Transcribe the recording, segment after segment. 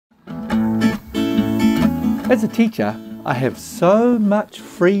As a teacher, I have so much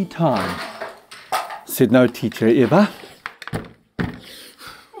free time. Said no teacher ever.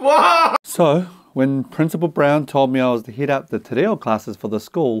 Wow. So, when Principal Brown told me I was to head up the Te Reo classes for the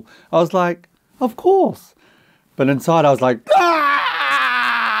school, I was like, of course. But inside I was like,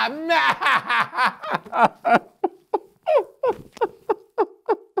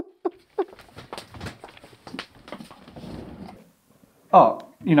 oh,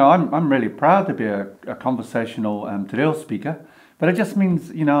 you know, I'm really proud to be a conversational Te Reo speaker, but it just means,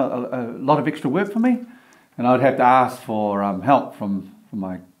 you know, a lot of extra work for me, and I'd have to ask for help from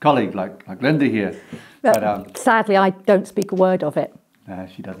my colleague like Linda here. But sadly, I don't speak a word of it. No,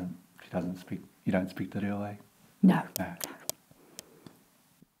 she doesn't. She doesn't speak. You don't speak Te Reo, eh? No. No.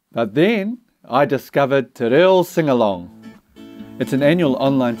 But then I discovered Te Reo Singalong. It's an annual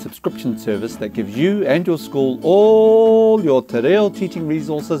online subscription service that gives you and your school all your Te Reo teaching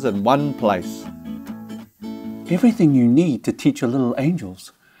resources in one place. Everything you need to teach your little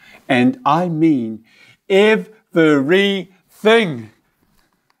angels. And I mean everything.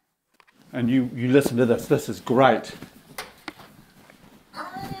 And you listen to this. This is great.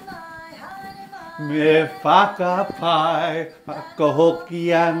 Me whakapai,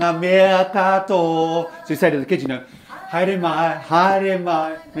 whakahokia mea kato. So you say to the kids, you know, haere mai,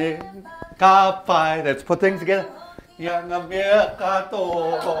 me kapai. Let's put things together. Yanga mea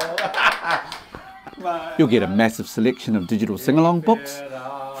kato. You'll get a massive selection of digital sing-along books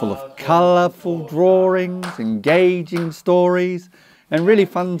full of colourful drawings, engaging stories, and really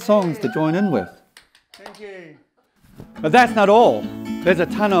fun songs to join in with. Thank you. But that's not all. There's a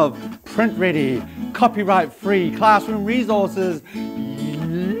ton of print-ready, copyright-free classroom resources.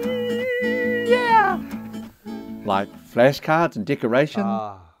 Yeah! Like flashcards and decoration.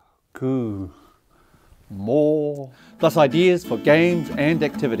 Cool. More. Plus ideas for games and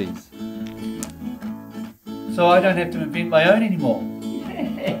activities. So I don't have to invent my own anymore.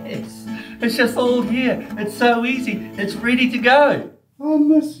 Yes! It's just all here. It's so easy. It's ready to go. Oh,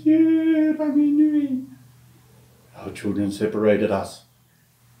 Monsieur Raminui. Our children separated us.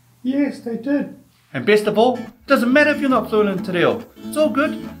 Yes, they did. And best of all, it doesn't matter if you're not fluent in Te Reo. It's all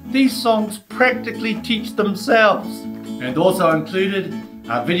good. These songs practically teach themselves. And also included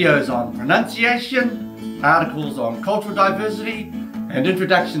are videos on pronunciation, articles on cultural diversity, and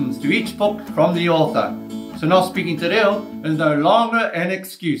introductions to each book from the author. So not speaking Te Reo is no longer an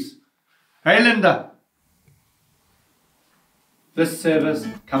excuse. Hey Linda! This service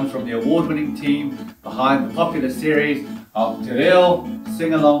comes from the award-winning team behind the popular series of Te Reo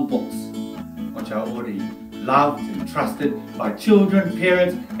Singalong books, which are already loved and trusted by children,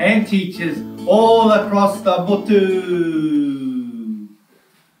 parents and teachers all across the motu.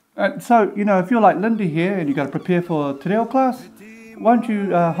 So, you know, if you're like Linda here and you've got to prepare for a Te Reo class, won't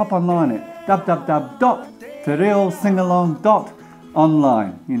you hop online at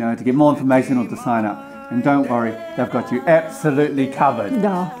www.tereosingalong.online, you know, to get more information or to sign up. And don't worry, they've got you absolutely covered.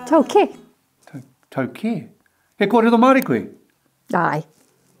 No, tau ke. Tau ke? He kōrero Māori koe? Aye.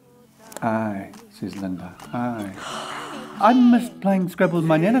 Aye, says Linda. Aye. I missed playing Scrabble with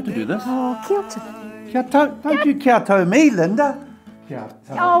my nana to do this. Oh, kia tau. Kia tau. Don't you kia tau me, Linda. Kia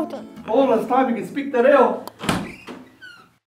tau. Oh, all this time you can speak Te Reo.